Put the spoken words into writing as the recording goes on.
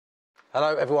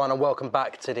Hello everyone and welcome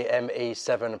back to the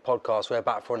ME7 podcast. We're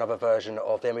back for another version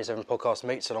of the ME7 podcast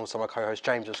meets alongside my co-host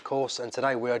James, of course, and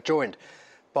today we are joined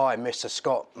by Mr.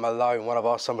 Scott Malone, one of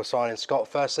our summer signings. Scott,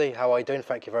 firstly, how are you doing?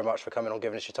 Thank you very much for coming on,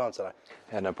 giving us your time today.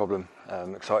 Yeah, no problem.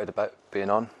 Excited about being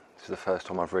on. This is the first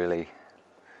time I've really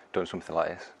done something like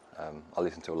this. I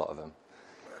listen to a lot of them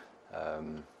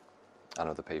and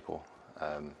other people.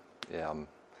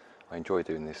 I enjoy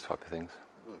doing these type of things.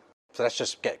 So let's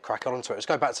just get cracking onto it. Let's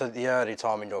go back to the early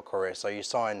time in your career. So you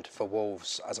signed for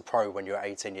Wolves as a pro when you were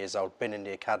 18 years old, been in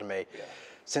the academy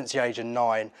since the age of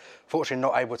 9. Fortunately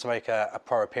not able to make a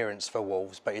pro appearance for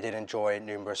Wolves, but you did enjoy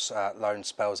numerous loan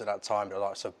spells at that time, the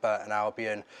likes of Burton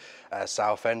Albion,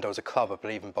 Southend. There was a club, I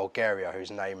believe, in Bulgaria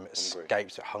whose name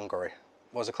escapes Hungary.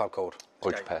 What was the club called?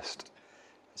 Budapest.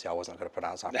 See, I wasn't going to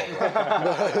pronounce that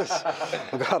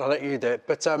properly. I'm glad I let you do it.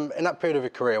 But in that period of your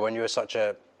career, when you were such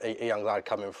a young lad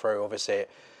coming through, obviously it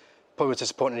probably was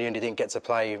disappointing you didn't get to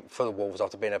play for the Wolves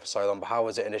after being there for so long. But how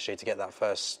was it initially to get that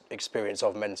first experience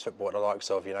of men's football at the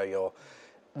likes of, your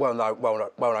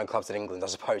well-known clubs in England, I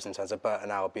suppose, in terms of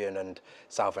Burton Albion and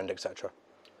Southend, etc.?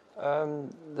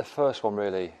 The first one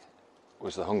really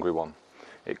was the Hungary one.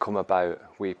 It come about,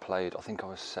 we played, I think I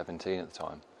was 17 at the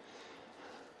time.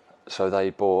 So they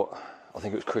bought, I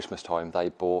think it was Christmas time, they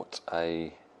bought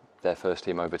their first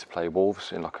team over to play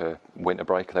Wolves in like a winter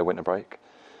break, And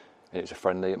it was a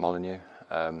friendly at Molineux.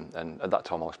 And at that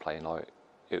time I was playing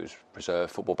it was reserve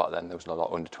football back then, there was no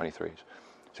under 23s.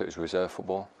 So it was reserve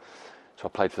football. So I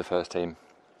played for the first team,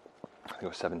 I think I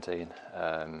was 17.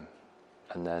 And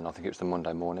then I think it was the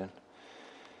Monday morning.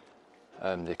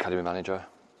 The academy manager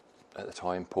at the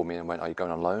time pulled me in and went, "Are you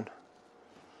going on loan?"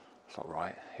 I was like,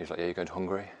 "Right." He was like, "Yeah, you're going to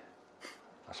Hungary."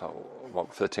 I was like, "Well,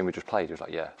 for the team we just played?" He was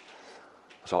like, "Yeah."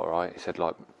 I was like, "All right." He said,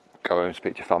 "Go home and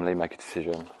speak to your family, make a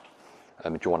decision.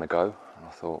 Do you want to go?" And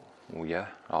I thought, "Well, yeah."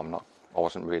 I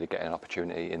wasn't really getting an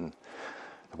opportunity in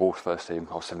the Wolves first team.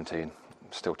 I was 17,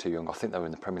 still too young. I think they were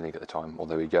in the Premier League at the time, or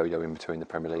they were yo-yoing between the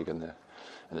Premier League and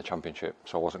the Championship.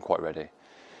 So I wasn't quite ready.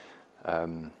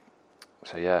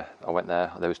 So yeah, I went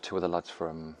there. There was 2 other lads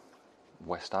from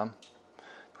West Ham,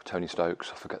 Tony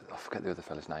Stokes. I forget the other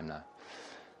fella's name now.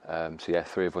 So yeah,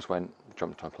 3 of us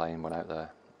jumped on a plane, went out there.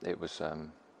 It was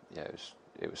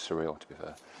it was surreal, to be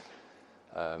fair.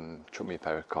 Took me a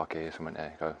pair of car keys and went, "Yeah,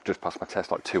 go." Just passed my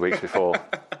test 2 weeks before.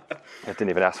 I didn't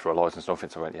even ask for a licence, nothing.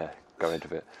 So I went, "Yeah, go ahead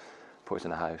with it." Put us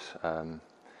in the house.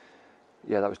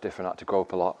 That was different. I had to grow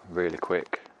up a lot, really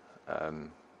quick.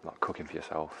 Cooking for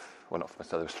yourself. Well, not for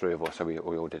myself. There was 3 of us, so we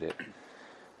all did it.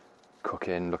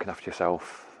 Cooking, looking after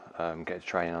yourself, getting to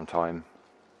training on time.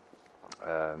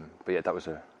 But yeah, that was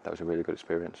a really good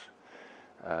experience.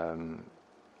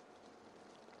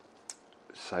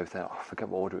 Southend, I forget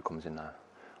what order it comes in now.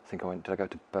 I think did I go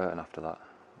to Burton after that?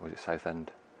 Or was it Southend?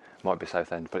 Might be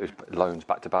Southend, but it was loans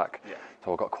back to back. Yeah.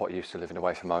 So I got quite used to living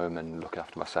away from home and looking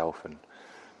after myself and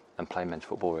playing men's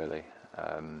football really.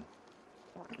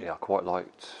 I quite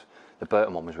liked, the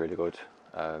Burton one was really good.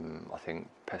 I think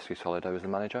Pesky Solido was the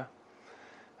manager.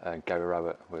 Gary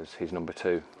Rowett was his number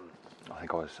 2. I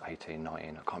think I was 18, 19,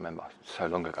 I can't remember, so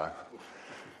long ago.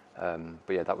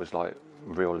 But yeah, that was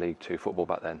real League 2 football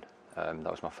back then.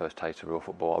 That was my first taste of real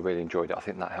football. I really enjoyed it. I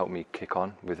think that helped me kick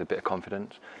on with a bit of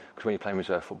confidence. Because when you're playing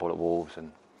reserve football at Wolves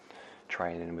and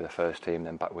training with the first team,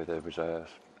 then back with the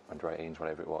reserves, under 18s,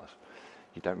 whatever it was,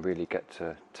 you don't really get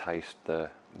to taste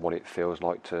what it feels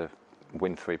like to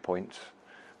win 3 points.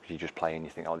 You just play and you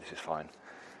think, "Oh, this is fine."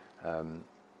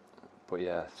 But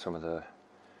yeah, some of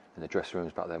in the dressing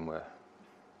rooms back then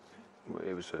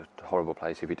it was a horrible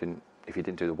place. If you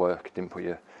didn't do the work, didn't pull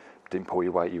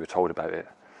your weight, you were told about it.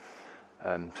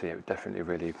 So yeah, it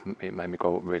definitely it made me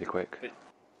grow up really quick.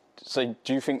 So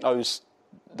do you think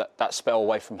that spell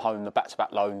away from home, the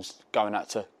back-to-back loans, going out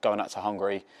to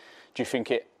Hungary, do you think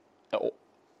it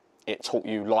taught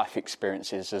you life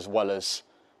experiences as well as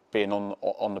being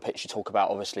on the pitch? You talk about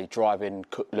obviously driving,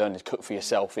 learning to cook for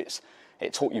yourself.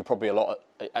 It taught you probably a lot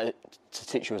to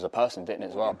teach you as a person, didn't it,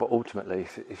 as well? But ultimately,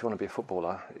 if you want to be a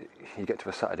footballer, you get to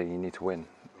a Saturday and you need to win.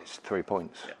 It's 3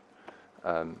 points.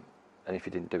 Yeah. And if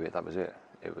you didn't do it, that was it.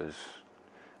 And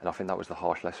I think that was the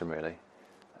harsh lesson, really.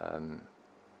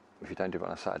 If you don't do it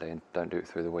on a Saturday and don't do it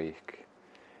through the week,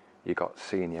 you got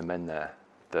senior men there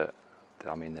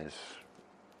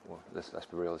let's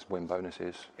be real, there's win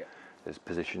bonuses, there's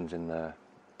positions in the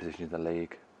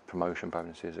league, promotion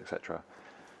bonuses, etc.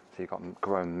 So you've got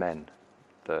grown men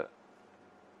that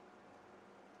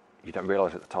you don't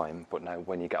realise at the time, but now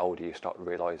when you get older you start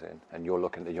realising, and you're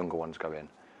looking at the younger ones going,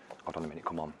 "Hold on a minute,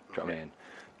 come on." Do you know what I mean?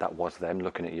 That was them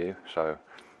looking at you. So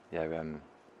yeah,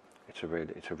 it's a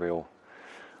real.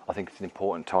 I think it's an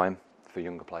important time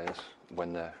younger players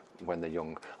when they're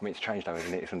young. I mean, it's changed now,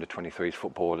 isn't it? It's under 23s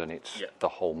football, and it's the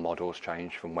whole model's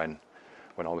changed from when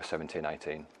I was 17,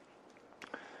 18.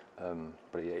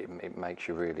 But it makes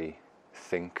you really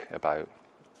think about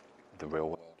the real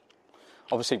world.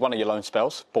 Obviously, one of your loan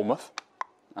spells, Bournemouth.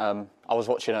 I was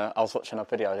watching a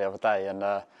video the other day, and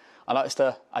I noticed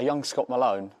a young Scott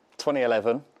Malone,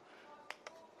 2011,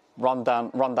 run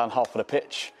down half of the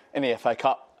pitch in the FA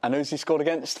Cup, and who's he scored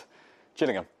against?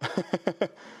 Gillingham. Do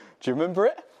you remember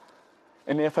it?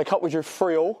 In the FA Cup, we drew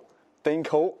 3-3, Dean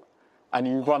Court, and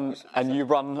you run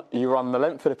the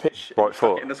length of the pitch, right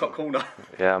foot in the top corner.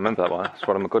 Yeah, I remember that one. It's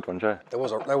one of my good ones, yeah. There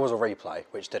was a replay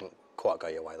which didn't quite go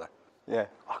your way though. Yeah.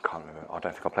 I can't remember. I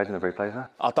don't think I played in the replays there.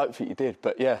 I don't think you did,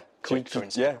 but yeah. We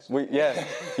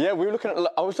were looking at.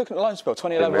 I was looking at loan spell 2011.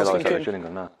 Didn't realise that was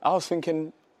Gillingham, no. I was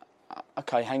thinking,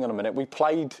 okay, hang on a minute. We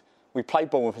played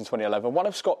Bournemouth in 2011. One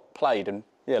of Scott played, and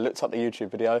looked up the YouTube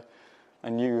video,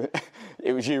 and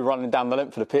it was you running down the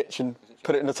length of the pitch and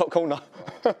put it in the top corner.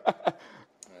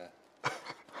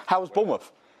 How was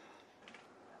Bournemouth?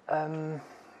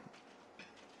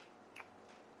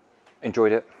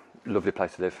 Enjoyed it. Lovely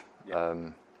place to live.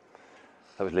 That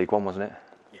was League One, wasn't it?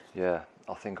 Yeah.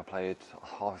 I think I played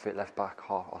half of it left back.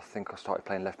 I think I started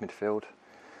playing left midfield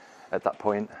at that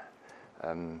point. I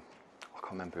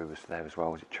can't remember who was there as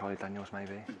well. Was it Charlie Daniels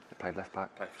maybe? That played left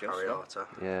back. Harry Arter.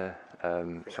 Yeah.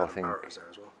 So I think. Barrett was there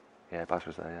as well. Yeah, Baz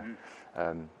was there.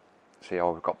 Yeah.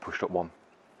 So I got pushed up one.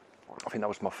 I think that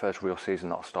was my first real season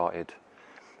that I started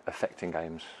affecting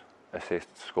games,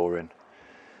 assists, scoring.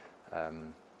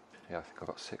 I think I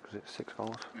got 6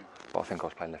 goals? But I think I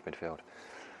was playing left midfield.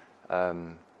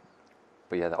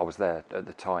 But yeah, I was there at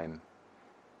the time.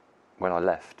 When I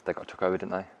left, they got took over,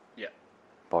 didn't they? Yeah.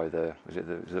 By the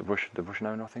Russian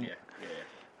owner, I think.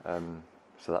 Yeah.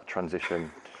 So that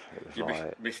transition, it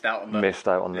was missed out on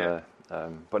the.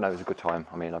 But no, it was a good time.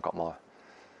 I mean, I got my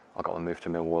move to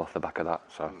Millwall off the back of that.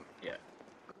 So. Yeah,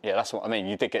 that's what I mean.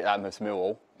 You did get that move to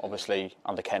Millwall, obviously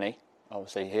under Kenny.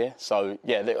 Obviously here, so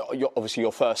obviously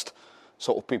your first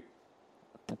sort of big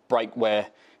break where,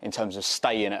 in terms of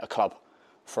staying at a club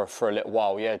for a little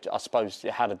while. Yeah, I suppose.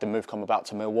 How did the move come about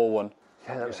to Millwall? And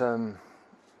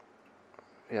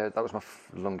that was my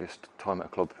longest time at a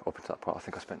club up until that point. I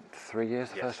think I spent 3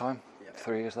 years the first time.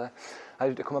 3 years there. How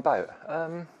did it come about?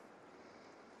 I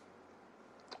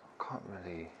can't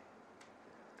really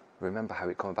remember how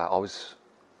it came about. I was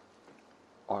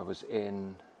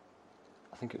in.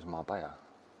 I think it was Marbella.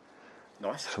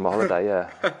 Nice. From a holiday, yeah.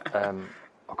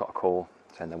 I got a call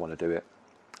saying they want to do it.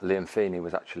 Liam Feeney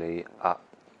was actually at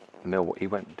Millwall.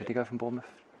 Did he go from Bournemouth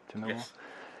to Millwall? Yes.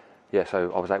 Yeah,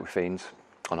 so I was out with Fiends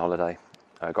on holiday.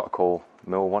 I got a call.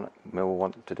 Millwall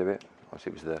want to do it.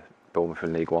 Obviously, it was the Bournemouth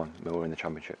in League One, Millwall in the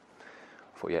Championship.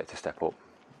 I thought, it's a step up.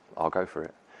 I'll go for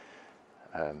it.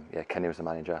 Kenny was the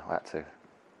manager. I had to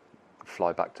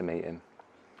fly back to meet him.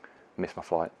 Missed my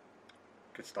flight.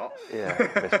 Good start. Yeah,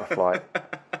 missed my flight.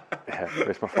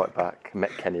 Missed my flight back.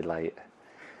 Met Kenny late.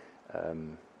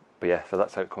 So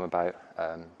that's how it come about.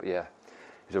 It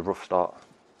was a rough start.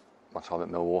 My time at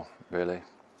Millwall, really.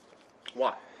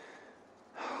 Why?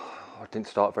 I didn't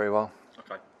start very well.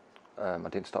 Okay. I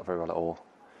didn't start very well at all.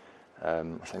 I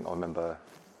think I remember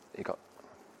he got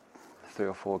 3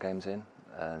 or 4 games in,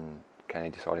 and Kenny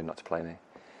decided not to play me.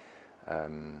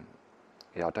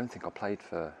 I don't think I played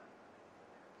for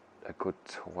a good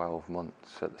 12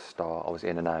 months at the start. I was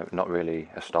in and out, not really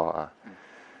a starter.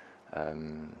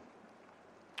 Fans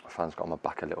got on my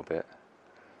back a little bit,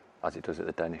 as it does at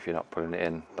the Den. If you're not putting it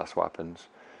in, that's what happens.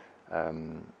 I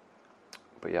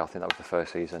think that was the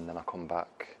first season. Then I come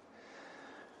back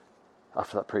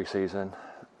after that pre-season,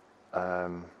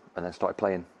 and then started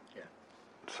playing. Yeah.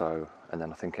 So, and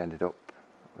then I think I ended up,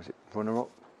 was it runner-up?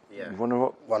 Yeah.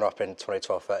 Runner-up. Runner-up in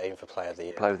 2012-13 for Player of the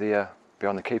Year. Player of the Year.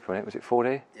 Behind the keeper, wasn't it? Was it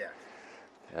 4D? Yeah.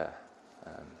 Yeah.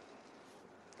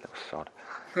 Little sod.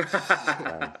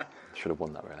 Should have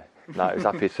won that, really. No, I was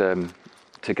happy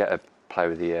to get a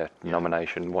Player of the Year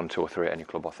nomination, 1, 2 or 3 at any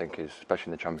club. I think is,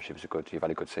 especially in the Championship, you've had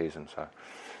a good season. So,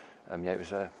 it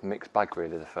was a mixed bag,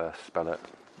 really. The first spell at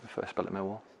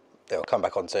Millwall. Yeah, we'll come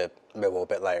back onto Millwall a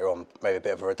bit later on, maybe a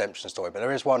bit of a redemption story. But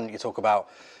there is one you talk about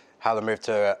how the move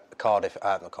to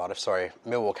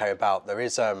Millwall came about. There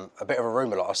is a bit of a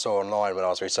rumour that I saw online when I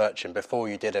was researching before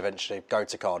you did eventually go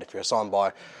to Cardiff. You were signed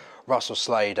by Russell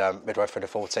Slade midway through the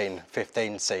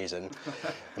 14-15 season.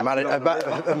 A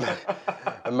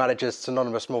manager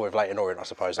synonymous more with Leyton Orient, I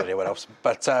suppose, than anyone else.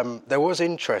 But there was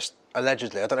interest,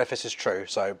 allegedly. I don't know if this is true,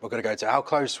 so we're going to go to how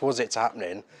close was it to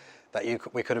happening that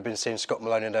we could have been seeing Scott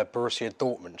Malone in a Borussia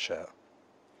Dortmund shirt?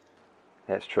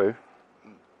 Yeah, it's true.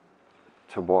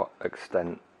 To what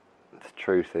extent, the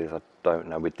truth is, I don't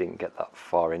know. We didn't get that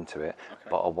far into it,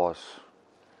 but I was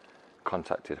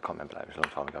contacted, I can't remember that, it was a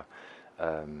long time ago,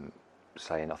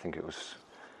 saying, I think it was,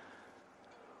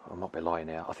 I might be lying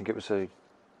here, I think it was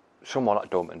someone like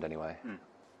Dortmund anyway,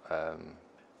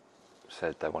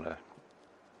 said they want to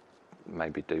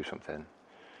maybe do something.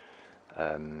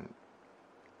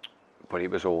 But it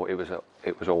was all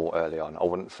early on. I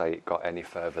wouldn't say it got any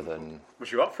further than.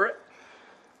 Was you up for it?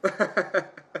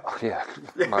 Yeah.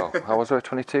 Well, I was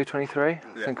 22, 23. I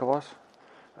think I was.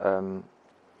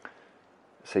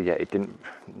 So yeah, it didn't.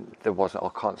 There wasn't. I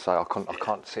can't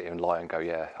sit here and lie and go,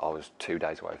 yeah, I was 2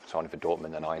 days away from signing for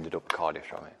Dortmund, and I ended up at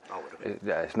Cardiff. You know what I mean?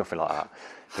 Yeah, it's nothing like that.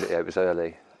 But it was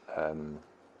early.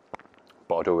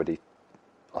 But I'd already.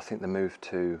 I think the move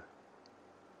to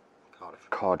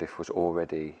Cardiff was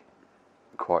already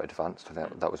quite advanced. I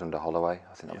think that was under Holloway.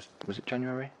 I think that was it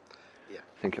January? Yeah.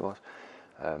 I think it was.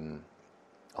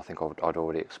 I think I'd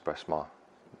already expressed my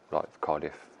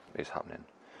Cardiff is happening.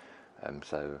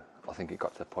 So I think it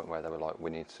got to the point where they were like,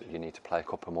 you need to play a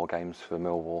couple more games for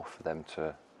Millwall for them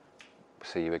to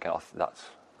see you again. That's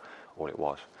all it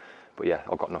was. But yeah,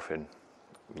 I've got nothing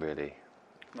really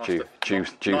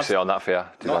juicy on that for you,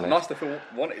 to be honest. Nice to feel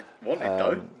wanted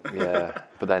though. Yeah,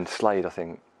 but then Slade, I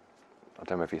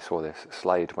don't know if you saw this,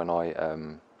 Slade, when I,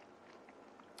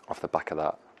 off the back of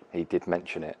that, he did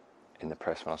mention it in the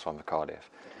press when I signed for Cardiff.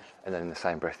 And then in the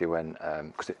same breath he went,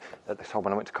 because at the time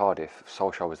when I went to Cardiff,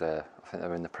 Solskjaer was there, I think they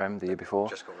were in the Prem the year before.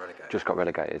 Just got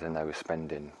relegated and they were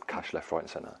spending cash left, right and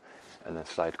centre. And then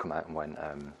Slade come out and went,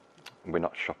 we're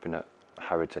not shopping at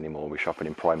Harrods anymore, we're shopping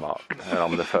in Primark. And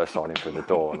I'm the first signing through the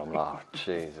door and I'm like, oh,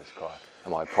 Jesus Christ.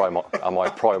 Am I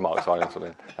Primark signing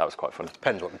something? That was quite funny.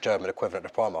 Depends what the German equivalent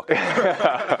of Primark is.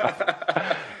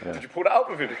 Yeah. Did you pull that up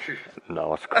with him?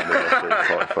 No, I just couldn't left it. It's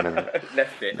quite funny.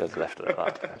 Left it. Just left it at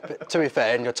that. But to be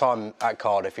fair, in your time at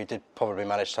Cardiff, you did probably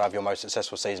manage to have your most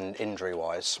successful season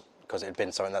injury-wise, because it had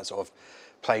been something that sort of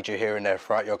plagued you here and there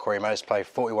throughout your career. You managed to play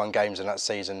 41 games in that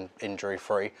season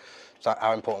injury-free. So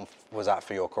how important was that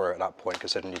for your career at that point,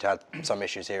 considering you'd had some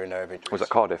issues here and there of injuries? Was that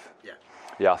Cardiff? Yeah.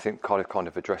 Yeah, I think Cardiff kind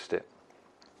of addressed it.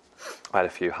 I had a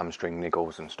few hamstring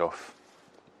niggles and stuff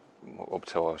up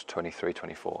till I was 23,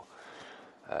 24.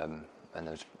 And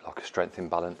there was like a strength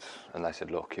imbalance. And they said,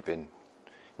 look, you've been,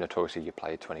 notoriously you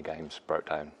played 20 games, broke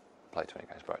down.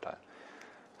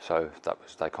 So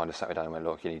they kind of sat me down and went,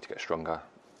 look, you need to get stronger.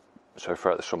 So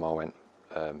throughout the summer I went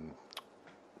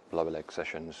lower leg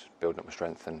sessions, building up my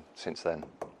strength. And since then,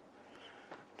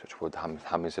 touch wood, the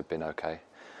hammies have been okay.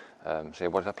 So yeah,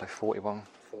 what did I play, 41?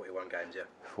 41 games, yeah.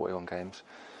 41 games.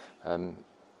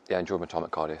 Yeah, enjoyed my time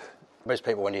at Cardiff. Most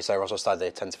people, when you say Russell Slade,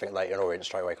 they tend to think Leighton Orient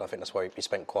straight away, because I think that's where he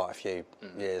spent quite a few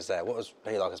years there. What was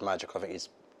he like as manager? I think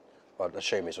I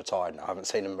assume he's retired now. I haven't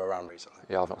seen him around recently.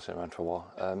 Yeah, I've not seen him around for a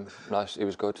while. Nice, he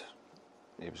was good.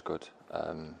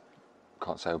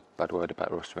 Can't say a bad word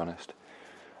about Russ, to be honest.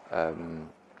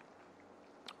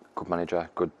 Good manager,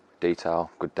 good detail,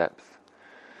 good depth.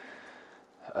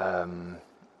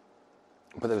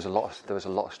 But there was a lot of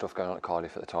stuff going on at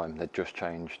Cardiff at the time. They'd just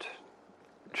changed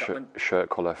shirt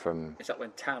colour from. Is that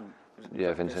when Tan?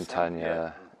 Yeah, Vincent Tan.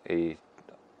 Yeah, I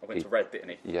went to Red, didn't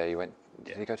he? Yeah, he went.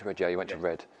 Did he go to Red? Yeah, he went to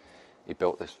Red. He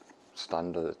built this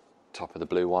stand at the top of the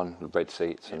blue one, the red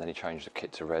seats, and then he changed the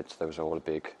kit to red. So there was all a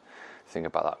big thing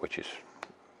about that, which is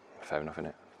fair enough, isn't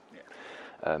it? Yeah.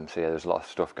 So yeah, there's a lot of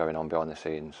stuff going on behind the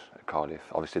scenes at Cardiff.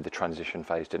 Obviously, the transition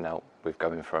phase didn't help with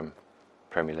going from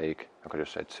Premier League, I could have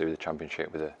said, to the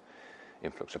Championship with the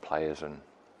influx of players and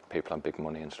people on big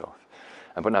money and stuff.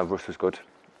 But no, Russ was good.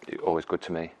 Always good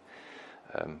to me.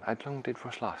 How long did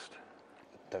Russ last?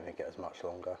 I don't think it was much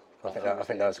longer. I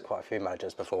think there was quite a few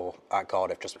managers before at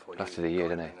Cardiff, just before. Lasted a year,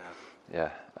 didn't he?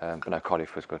 Yeah. But no,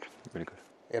 Cardiff was good. Really good.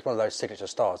 He's one of those signature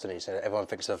stars, isn't he? So everyone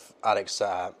thinks of Alex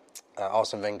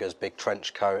Arsene Wenger's big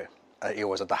trench coat. He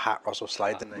always had the hat, Russell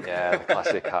Slade, didn't he? Yeah, the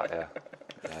classic hat. Yeah.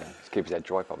 Just keep his head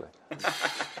dry, probably.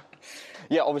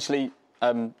 Yeah, obviously,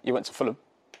 you went to Fulham,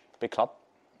 big club,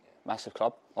 massive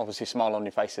club. Obviously, smile on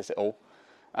your face says it all.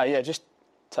 Yeah, just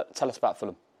tell us about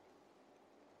Fulham.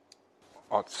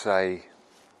 I'd say,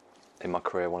 in my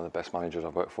career, one of the best managers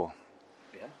I've worked for.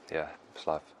 Yeah? Yeah,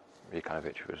 Slav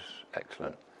Jukanovic was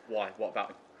excellent. Why? What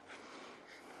about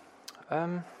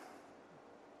him?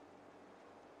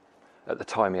 At the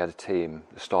time, he had a team,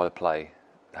 the style of play,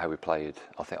 how we played.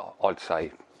 I think I'd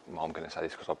say, I'm going to say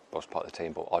this because I was part of the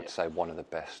team, but I'd say one of the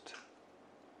best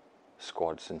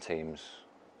squads and teams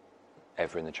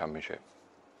ever in the Championship,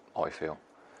 I feel.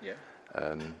 Yeah.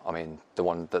 I mean, the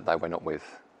one that they went up with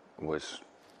was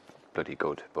bloody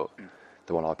good, but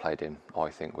the one I played in, I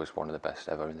think, was one of the best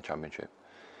ever in the Championship.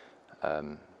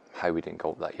 How we didn't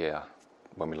go up that year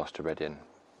when we lost to Reading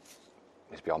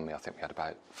is beyond me. I think we had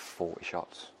about 40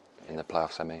 shots in the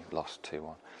playoff semi, lost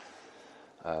 2-1.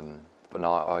 But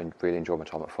no, I really enjoyed my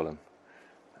time at Fulham.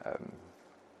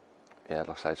 Like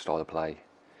I said, style of play.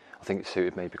 I think it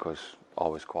suited me because I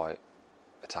was quite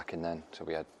attacking then. So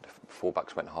we had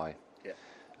fullbacks went high. Yeah.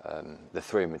 The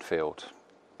three in midfield,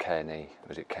 Kearney,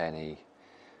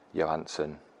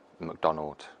 Johansson,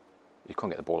 McDonald. You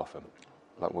couldn't get the ball off them.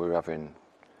 Like we were having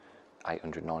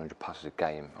 800, 900 passes a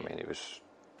game. I mean, it was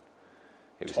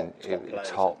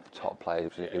top play.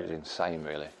 It was insane,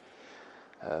 really.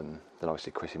 Then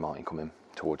obviously Chrissy Martin come in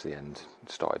towards the end,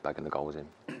 started bagging the goals in.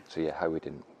 So yeah, how we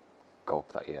didn't go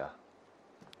up that year,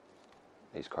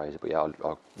 it's crazy. But yeah,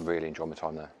 I really enjoyed my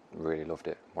time there. Really loved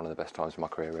it. One of the best times of my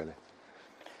career, really.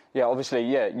 Yeah, obviously,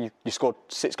 you scored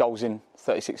 6 goals in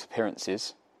 36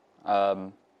 appearances.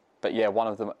 But yeah, one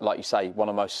of them, like you say, one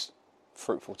of the most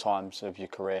fruitful times of your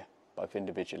career, both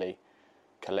individually,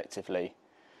 collectively.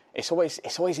 It's always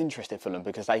interesting for them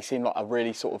because they seem like a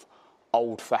really sort of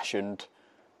old-fashioned,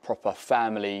 proper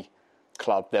family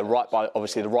club. They're right by,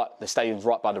 obviously, the stadium's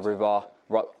right by the river.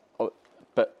 Right,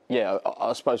 but yeah,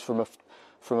 I suppose from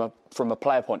a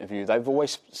player point of view, they've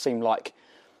always seemed like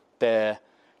they're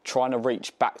trying to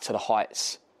reach back to the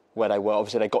heights where they were.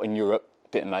 Obviously, they got in Europe,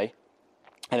 didn't they?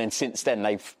 And then since then,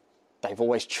 they've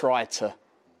always tried to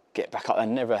get back up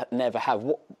and never have.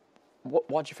 What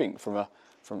do you think from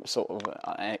sort of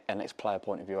an ex-player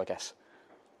point of view, I guess?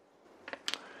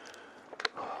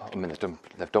 I mean,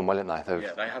 they've done well, haven't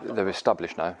they? They're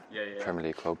established now, Premier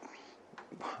League club.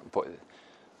 But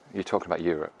you're talking about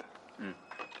Europe.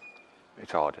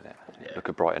 It's hard, isn't it? Yeah. Look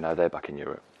at Brighton now; they're back in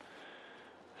Europe.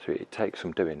 So it takes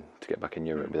some doing to get back in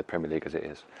Europe with the Premier League as it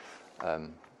is. But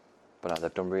no,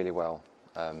 they've done really well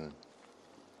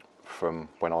from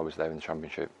when I was there in the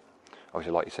Championship.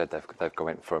 Obviously, like you said, they've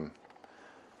gone from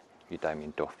your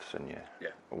Damien Duffs and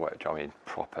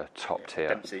proper top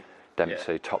tier.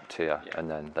 Dempsey, top tier, and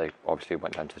then they obviously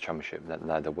went down to the Championship. And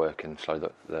now they're working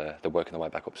they're working their way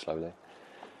back up slowly.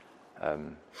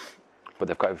 But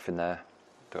they've got everything there.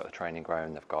 They've got the training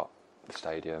ground. They've got the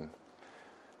stadium.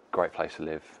 Great place to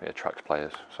live. It attracts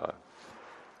players. So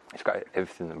it's got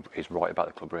everything that is right about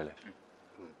the club, really.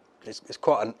 It's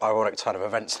quite an ironic turn of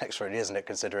events next, really, isn't it?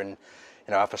 Considering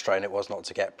how frustrating it was not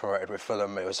to get promoted with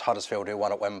Fulham. It was Huddersfield who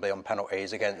won at Wembley on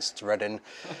penalties against Reading,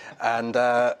 and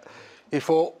you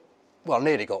thought, well,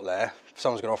 nearly got there. If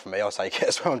someone's going to offer me, I'll take it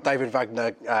as well. And David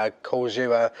Wagner calls you,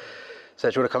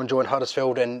 says you want to come and join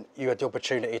Huddersfield, and you had the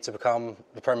opportunity to become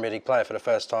the Premier League player for the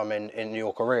first time in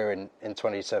your career in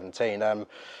 2017.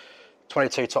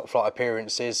 22 top-flight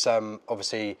appearances.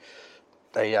 Obviously,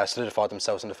 they solidified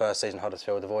themselves in the first season.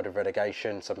 Huddersfield avoided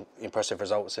relegation. Some impressive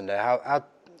results in there.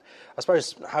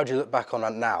 How do you look back on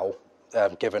that now,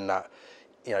 given that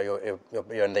you're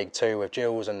in League Two with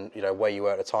Gills and where you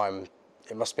were at the time?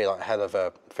 It must be like a hell of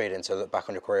a feeling to look back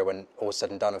on your career when all's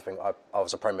said and done and think, I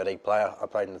was a Premier League player. I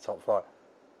played in the top flight.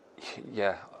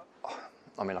 Yeah,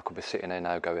 I mean, I could be sitting here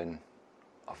now going,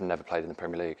 I've never played in the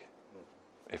Premier League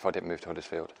if I didn't move to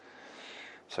Huddersfield.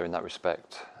 So in that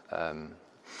respect, I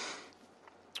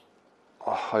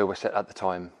always said at the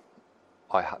time,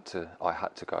 I had to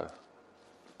go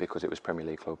because it was Premier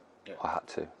League club. Yeah. I had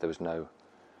to. There was no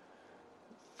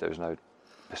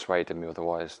persuading me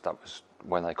otherwise. That was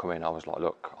when they come in. I was like,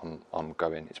 look, I'm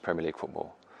going. It's Premier League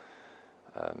football.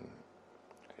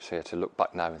 So yeah, to look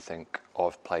back now and think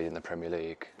I've played in the Premier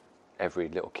League. Every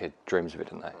little kid dreams of it,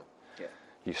 don't they? Yeah.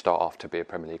 You start off to be a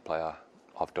Premier League player.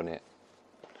 I've done it.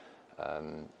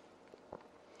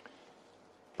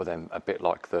 But then a bit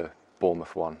like the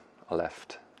Bournemouth one, I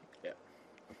left. Yeah.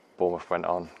 Bournemouth went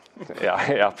on. Yeah,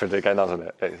 it happened again, hasn't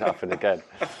it? It happened again.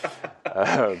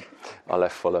 I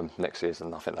left Fulham next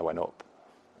season. I think they went up.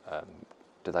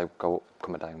 Did they go up,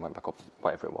 come down, went back up,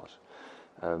 whatever it was.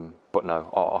 But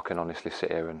no, I can honestly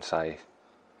sit here and say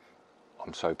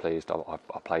I'm so pleased. I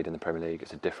played in the Premier League.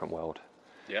 It's a different world.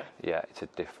 Yeah. Yeah, it's a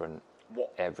different.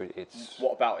 What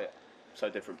about it? So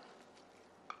different.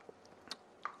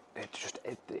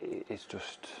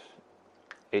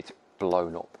 It's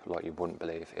blown up like you wouldn't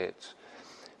believe. It's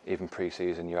even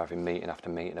pre-season, you're having meeting after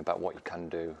meeting about what you can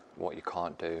do, what you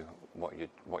can't do, what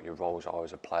your roles are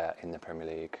as a player in the Premier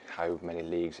League, how many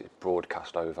leagues it's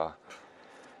broadcast over.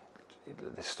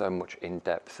 There's so much in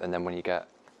depth, and then when you get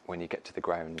to the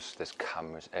grounds, there's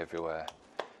cameras everywhere.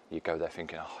 You go there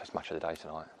thinking, oh, it's match of the day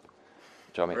tonight.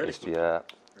 Do you know what I mean? Really?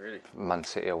 Really? Man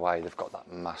City away, they've got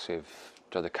that massive,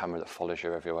 the camera that follows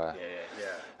you everywhere.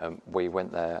 Yeah. We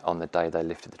went there on the day they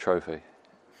lifted the trophy.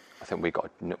 I think we got a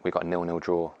 0-0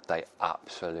 draw. They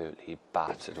absolutely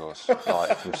battered us,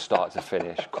 like from start to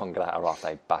finish. Couldn't get out of half.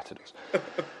 They battered us.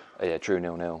 Yeah, drew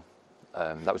 0-0.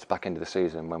 That was the back end of the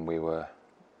season when we were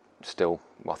still.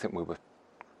 Well, I think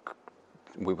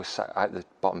we were sat at the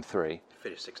bottom three.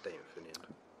 Finished 16th in the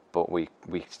end. But we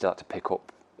still had to pick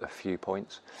up a few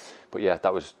points. But yeah,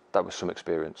 that was some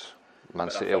experience.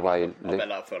 Man City away. I bet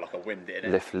that felt like a win,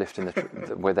 didn't it? Lifting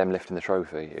with them lifting the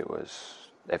trophy. It was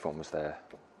everyone was there.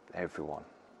 Everyone.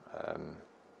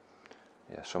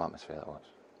 Yeah, some atmosphere that was.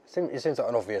 It seems like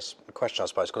an obvious question, I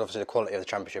suppose, because obviously the quality of the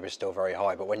Championship is still very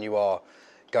high. But when you are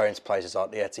going to places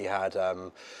like the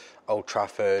Etihad, Old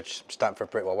Trafford, Stamford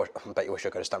Bridge, well, I bet you wish you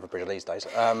could go to Stamford Bridge these days.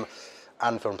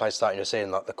 Anfield and places like that, and you're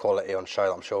seeing like the quality on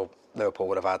show. I'm sure Liverpool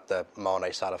would have had the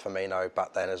Mane, Salah, Firmino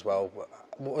back then as well.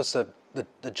 What was the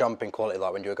jump in quality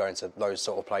like when you were going to those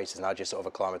sort of places, and how do you sort of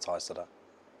acclimatise to that?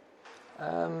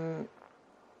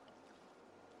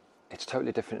 It's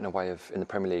totally different in a way of, in the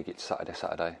Premier League, it's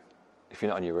Saturday. If you're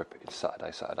not in Europe, it's Saturday.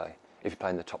 If you're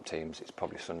playing the top teams, it's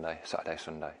probably Saturday,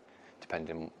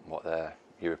 depending on what their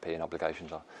European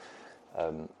obligations are.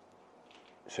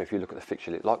 So if you look at the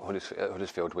fixture list, like at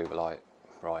Huddersfield, we were like,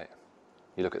 right,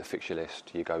 you look at the fixture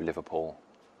list, you go Liverpool,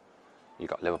 you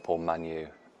got Liverpool, Man U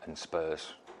and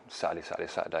Spurs,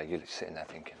 Saturday, you're sitting there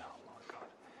thinking, oh my God,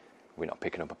 we're not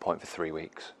picking up a point for 3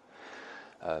 weeks.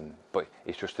 But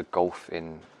it's just the gulf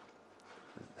in,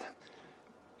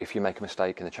 if you make a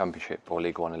mistake in the Championship or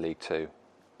League One and League Two,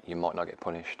 you might not get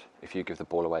punished. If you give the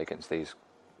ball away against these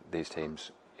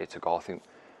teams, it's a goal. I think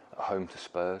at home to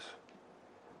Spurs,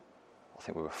 I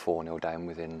think we were 4-0 down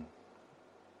within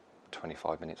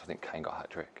 25 minutes. I think Kane got a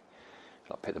hat-trick.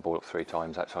 Like picked the ball up 3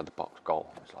 times outside the box,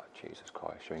 goal. It's like, Jesus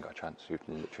Christ, you ain't got a chance. You've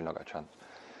literally not got a chance.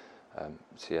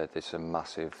 So yeah, there's a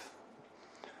massive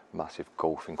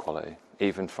gulf in quality,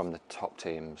 even from the top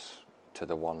teams to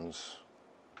the ones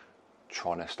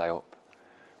trying to stay up.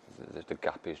 The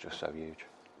gap is just so huge.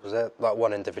 Was there like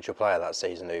one individual player that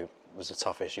season who was the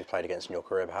toughest you played against in your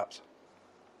career, perhaps?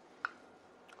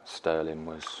 Sterling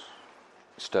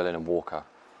and Walker.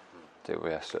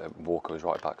 Walker was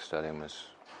right back. Sterling was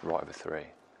right over 3.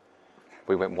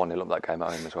 We went 1-0 up that game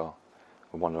at home as well.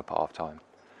 We 1-0 up at half time,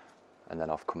 and then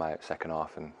I've come out second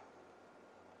half and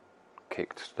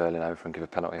kicked Sterling over and give a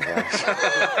penalty away.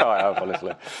 I have,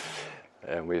 honestly.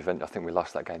 I think we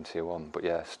lost that game 2-1. But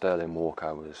yeah, Sterling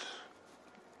Walker was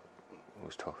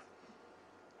tough.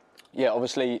 Yeah,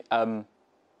 obviously,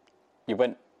 you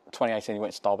went 2018. You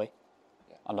went to Derby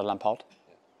under Lampard.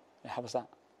 Yeah. How was that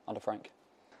under Frank?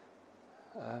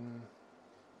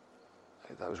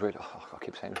 That was really. I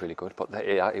keep saying it was really good, but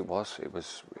it was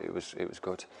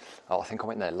good. I think I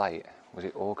went there late. Was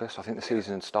it August? I think the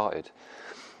season had started,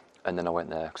 and then I went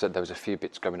there because there was a few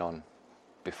bits going on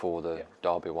before the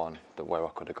Derby one where I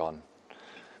could have gone.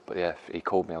 But yeah, he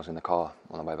called me. I was in the car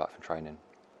on the way back from training.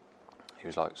 He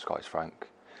was like, "Scott, it's Frank.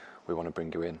 We want to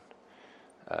bring you in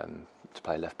to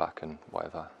play left back and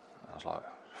whatever." I was like,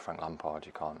 "Frank Lampard,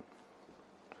 you can't." Do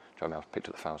you know what I mean? I picked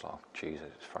up the phone. I was like, oh,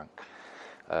 "Jesus, it's Frank."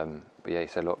 But yeah, he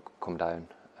said, "Look, come down.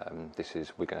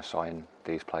 We're going to sign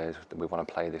these players. We want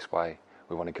to play this way.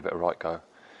 We want to give it a right go."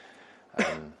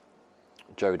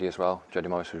 Jody as well. Jody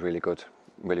Morris was really good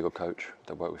coach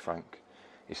that worked with Frank.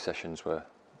 His sessions were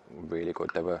really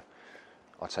good.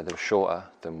 I'd say they were shorter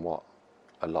than what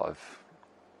a lot of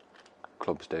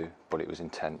clubs do, but it was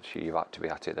intense. You had to be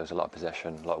at it. There was a lot of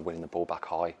possession, a lot of winning the ball back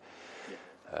high.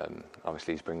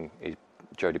 Obviously,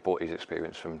 Jody brought his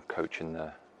experience from coaching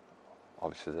the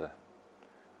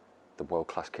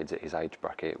world-class kids at his age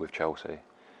bracket with Chelsea,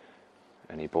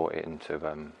 and he brought it into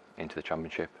the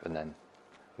Championship, and then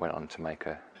went on to make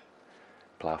a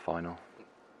playoff final.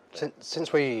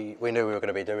 Since we knew we were going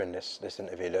to be doing this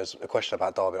interview, there's a question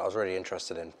about Derby I was really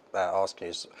interested in asking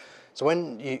you. So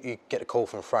when you get a call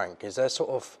from Frank, is there sort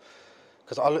of,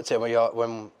 because I looked at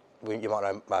him you might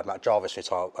know Matt Jarvis,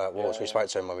 who Wolves. We spoke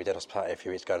to him when we did hospitality a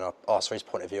few weeks ago, and I asked for his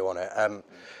point of view on it.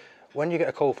 When you get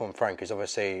a call from Frank, because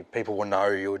obviously people will know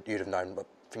you'd have known, but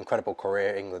incredible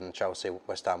career, England, Chelsea,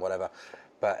 West Ham, whatever,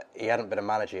 but he hadn't been a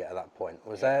manager yet at that point.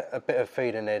 Was there a bit of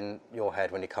feeling in your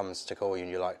head when he comes to call you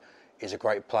and you're like, he's a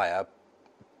great player,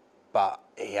 but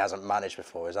he hasn't managed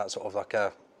before? Is that sort of like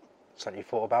something you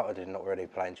thought about, or did it not really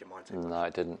play into your mind? No,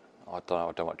 it didn't. I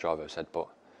don't know what Driver said, but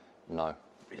no.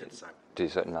 He did the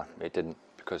same. No, it didn't,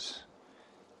 because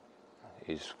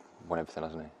he's won everything,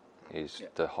 hasn't he? He's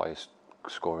the highest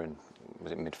scoring,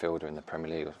 was it midfielder in the Premier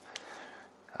League?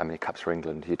 How many caps for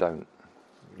England? You don't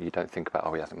think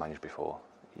about, he hasn't managed before.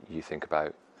 You think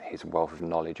about his wealth of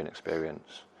knowledge and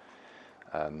experience.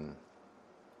 And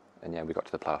yeah, we got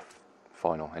to the playoff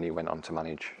final, and he went on to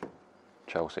manage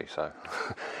Chelsea. So, do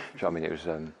you know what I mean? It was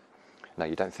no,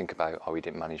 you don't think about he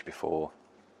didn't manage before.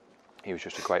 He was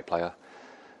just a great player,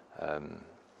 and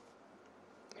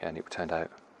it turned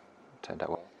out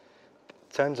well.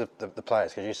 In terms of the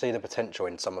players, because you see the potential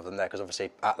in some of them there, because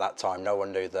obviously at that time no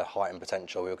one knew the height and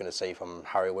potential we were going to see from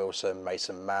Harry Wilson,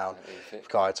 Mason Mount,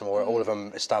 Fikayo Tomori, all of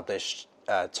them established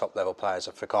top level players.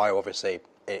 Fikayo obviously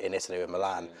in Italy with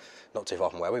Milan, not too far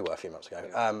from where we were a few months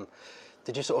ago.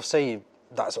 Did you sort of see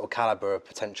that sort of calibre of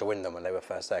potential in them when they were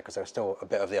first there? Because there was still a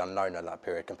bit of the unknown in that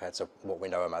period compared to what we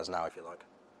know them as now, if you like.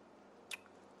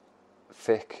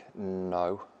 Fick,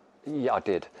 no. Yeah, I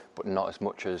did, but not as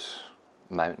much as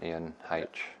Mounty and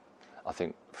H. I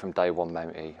think from day one,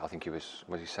 Mounty, I think was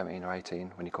he 17 or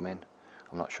 18 when he come in?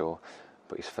 I'm not sure.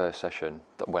 But his first session,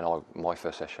 my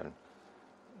first session,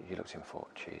 you looked at him and thought,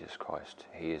 Jesus Christ,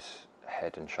 he is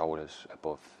head and shoulders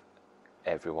above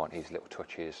everyone. His little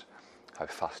touches, how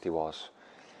fast he was,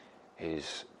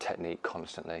 his technique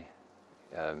constantly.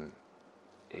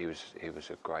 He was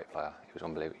a great player. He was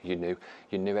unbelievable. You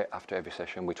knew it after every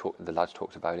session. The lads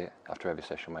talked about it after every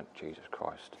session. Went, Jesus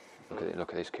Christ, look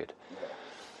at this kid.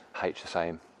 H the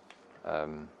same.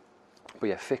 But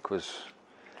yeah, Fick was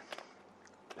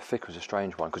a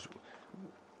strange one, because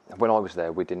when I was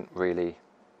there, we didn't really.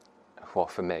 Well,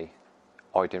 for me,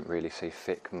 I didn't really see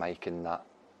Fick making that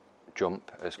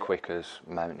jump as quick as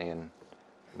Mounty and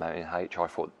H. I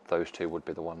thought those two would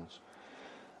be the ones.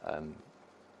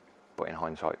 But in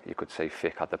hindsight, you could see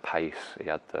Fick had the pace.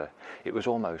 It was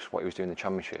almost what he was doing in the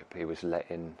Championship. It was like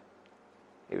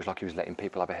he was letting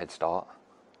people have a head start,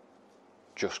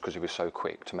 just because he was so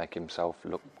quick to make himself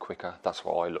look quicker. That's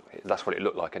what it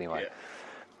looked like anyway. Yeah.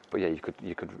 But yeah,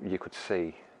 you could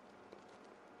see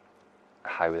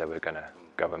how they were going to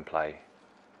go and play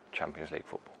Champions League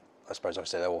football. I suppose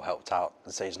obviously they all helped out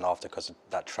the season after because of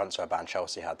that transfer ban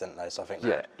Chelsea had, didn't they? So I think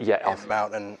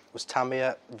Mount and was Tammy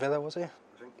at Villa, was he?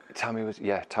 Tammy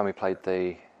played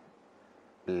the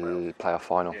playoff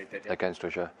final against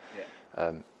us.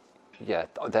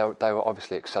 They were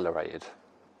obviously accelerated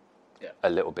a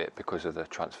little bit because of the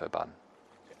transfer ban.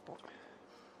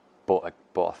 But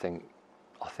I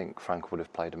think Frank would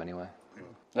have played them anyway.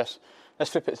 Let's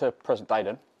flip it to present day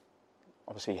then.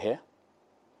 Obviously here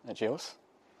at Gills.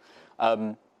 A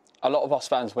lot of us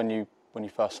fans, when you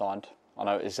first signed, I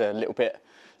know it was a little bit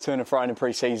to and fro in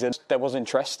pre-season. There was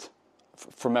interest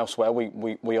from elsewhere.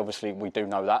 We obviously do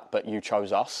know that, but you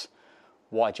chose us.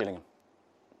 Why Gillingham?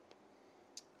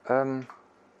 I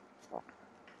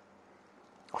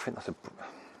think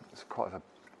it's quite a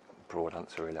broad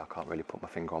answer, really. I can't really put my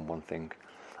finger on one thing.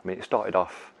 I mean, it started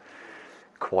off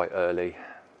quite early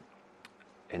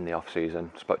in the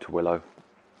off-season. Spoke to Willow,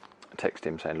 texted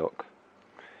him saying, look,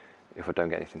 if I don't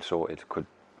get anything sorted, could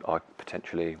I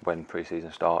potentially, when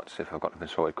pre-season starts, if I've got nothing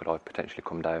sorted, could I potentially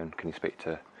come down? Can you speak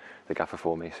to the gaffer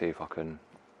for me, see if I can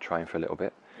train for a little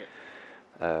bit?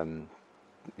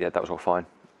 That was all fine.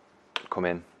 Come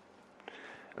in,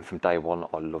 and from day one,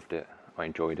 I loved it. I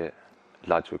enjoyed it.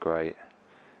 Lads were great.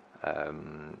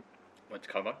 Went to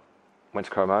Como.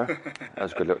 That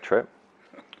was a good little trip.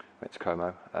 Went to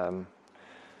Como.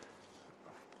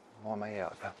 Why am I here?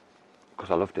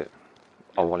 Because I loved it.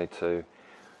 I wanted to.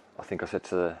 I think I said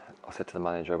to the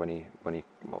manager when he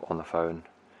on the phone.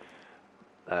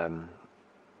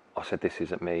 I said, this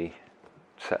isn't me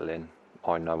settling.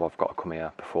 I know I've got to come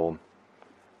here, perform.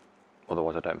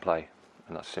 Otherwise, I don't play,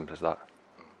 and that's as simple as that.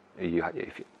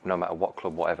 No matter what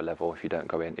club, whatever level, if you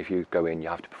go in, you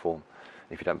have to perform.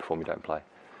 If you don't perform, you don't play.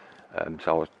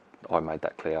 So I made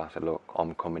that clear. I said, look,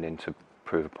 I'm coming in to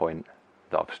prove a point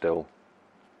that I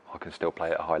can still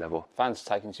play at a high level. Fans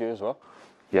taking to you as well.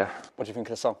 Yeah. What do you think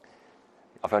of the song?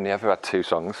 I've only ever had two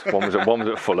songs. One was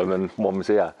at Fulham and one was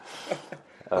here.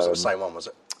 Was it the same one, was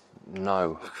it?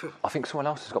 No. I think someone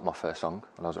else has got my first song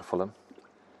when I was at Fulham.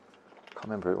 Can't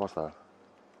remember who it was though.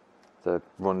 The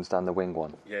Runs Down the Wing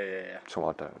one. Yeah.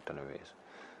 Someone, I don't know who it is.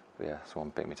 But yeah,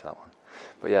 someone beat me to that one.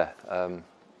 But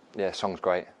yeah, song's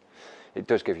great. It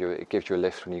gives you a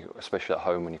lift when you, especially at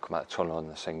home when you come out of the tunnel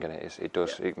and singing it.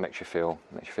 It makes you feel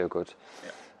good.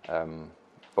 Yeah.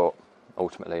 But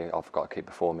ultimately, I've got to keep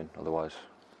performing. Otherwise,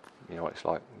 you know what it's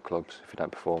like in clubs. If you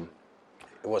don't perform.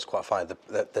 It was quite funny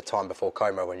the time before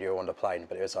Como when you were on the plane,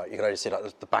 but it was like you could only see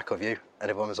like the back of you, and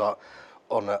everyone was like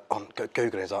on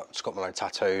Googling, it's like Scott Malone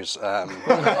tattoos.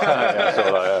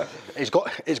 He's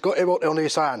got him on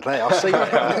his hand. Hey, I've seen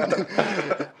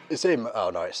it. It's him. Oh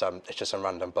no, it's just some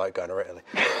random bloke going to Italy.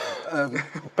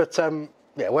 But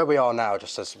where we are now,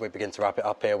 just as we begin to wrap it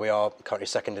up here, we are currently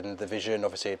second in the division.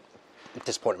 Obviously,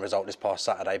 disappointing result this past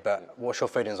Saturday, but what's your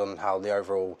feelings on how the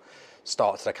overall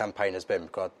start to the campaign has been?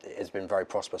 Because it's been very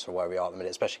prosperous for where we are at the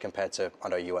minute, especially compared to, I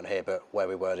know you weren't here, but where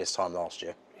we were this time last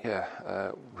year.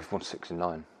 Yeah, we've won 6 in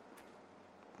 9.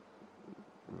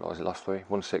 What was it, last 3?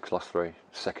 Won 6, lost 3,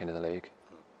 second in the league.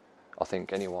 I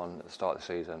think anyone at the start of the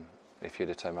season, if you'd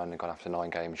have turned around and gone after 9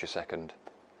 games, you're second.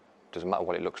 Doesn't matter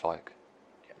what it looks like,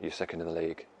 you're second in the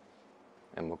league,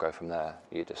 and we'll go from there.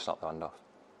 You just snap the hand off.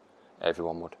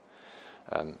 Everyone would.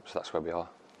 So that's where we are.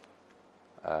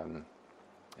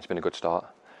 It's been a good start.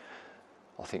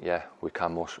 I think, we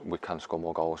can score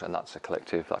more goals, and that's a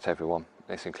collective. That's everyone.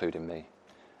 It's including me.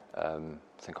 I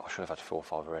think I should have had 4 or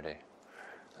 5 already.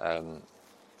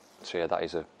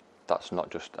 So that's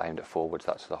not just aimed at forwards.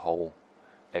 That's the whole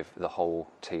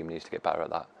team needs to get better at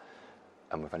that.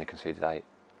 And we've only conceded 8,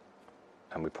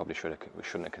 and we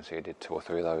shouldn't have conceded 2 or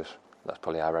 3 of those. That's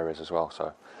probably our errors as well.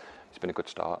 So it's been a good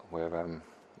start. We're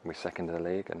second in the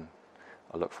league, and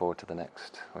I look forward to the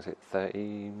next. Was it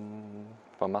 30?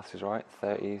 My maths is right.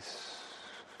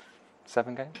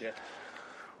 37 games. Yeah.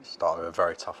 Starting with a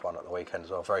very tough one at the weekend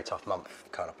as well. Very tough month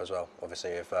coming up as well.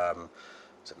 Obviously, if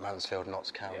is it Mansfield,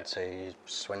 Notts County,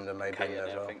 Swindon maybe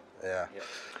as well. Yeah.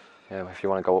 If you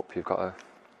want to go up, you've got to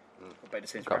beat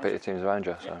the teams around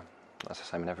you. So that's the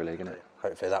same in every league, isn't it?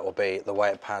 Hopefully that will be the way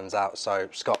it pans out. So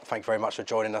Scott, thank you very much for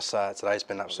joining us today. It's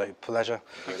been an absolute pleasure.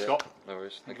 Thanks, Scott. No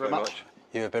worries. Thank you very much.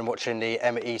 You have been watching the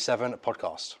ME7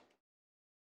 podcast.